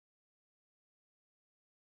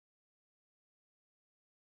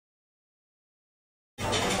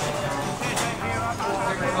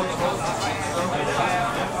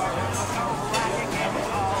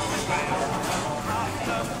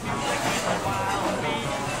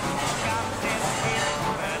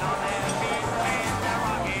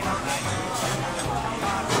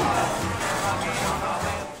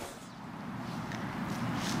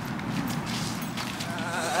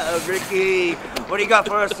Lucky. What do you got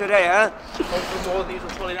for us today, huh? Hopefully more of these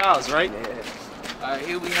are $20, right? Yeah. Alright,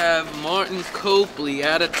 here we have Martin Copley,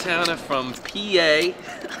 out of towner from PA.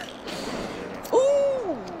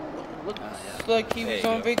 Ooh! Looks like he was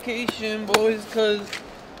on vacation, boys, cause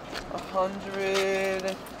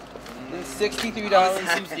 $163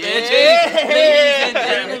 seems ladies and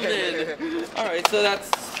gentlemen. Alright, so that's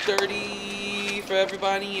 30 for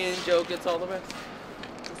everybody, and Joe gets all the rest.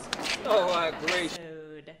 Oh, great.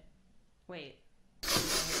 Wait.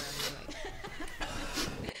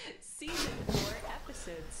 Season 4,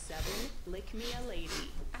 episode 7, Lick Me a Lady.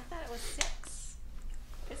 I thought it was 6.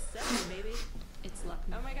 It's 7, baby. It's luck.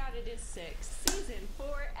 Oh my god, it is 6. Season 4,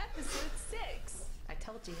 episode 6. I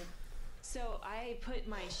told you. So I put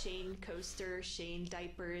my Shane coaster, Shane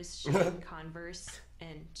diapers, Shane Converse,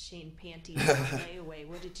 and Shane panties on layaway.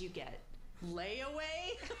 What did you get?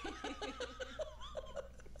 Layaway?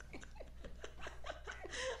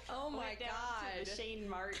 Oh my gosh. The Shane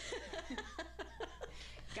Mart.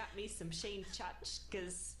 Got me some Shane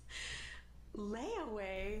tchotchkes.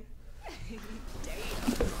 Layaway?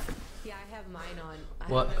 Damn. Yeah, I have mine on. I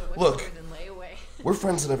What? don't know what's Look. better than layaway. We're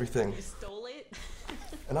friends and everything. You stole it?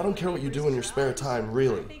 And I don't care what you do in your spare time, I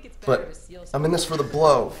really. think it's better But to steal I'm in this for the something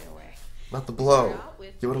blow, layaway. not the blow. You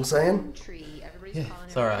know what I'm saying? Tree. Everybody's Yeah, calling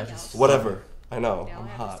it's alright, everybody just- else. Whatever. I know. They all I'm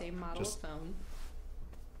have hot. the same model Just of phone.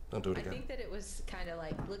 don't do it I again. think that it was kind of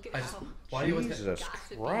like, look at I just- how why do you always get Jesus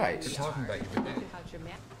gossipy Christ. we You're talking are. about your Look big at how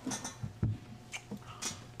dramatic.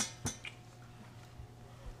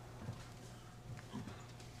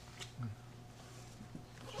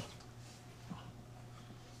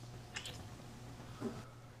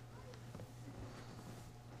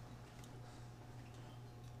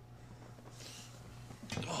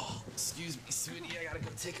 Oh, excuse me, sweetie, I gotta go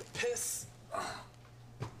take a piss.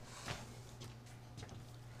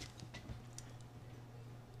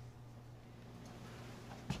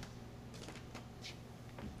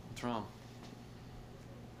 What's wrong?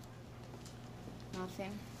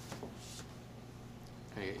 Nothing.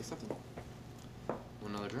 Can I get you something?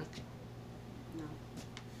 Want another drink? No.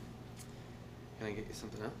 Can I get you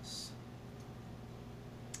something else?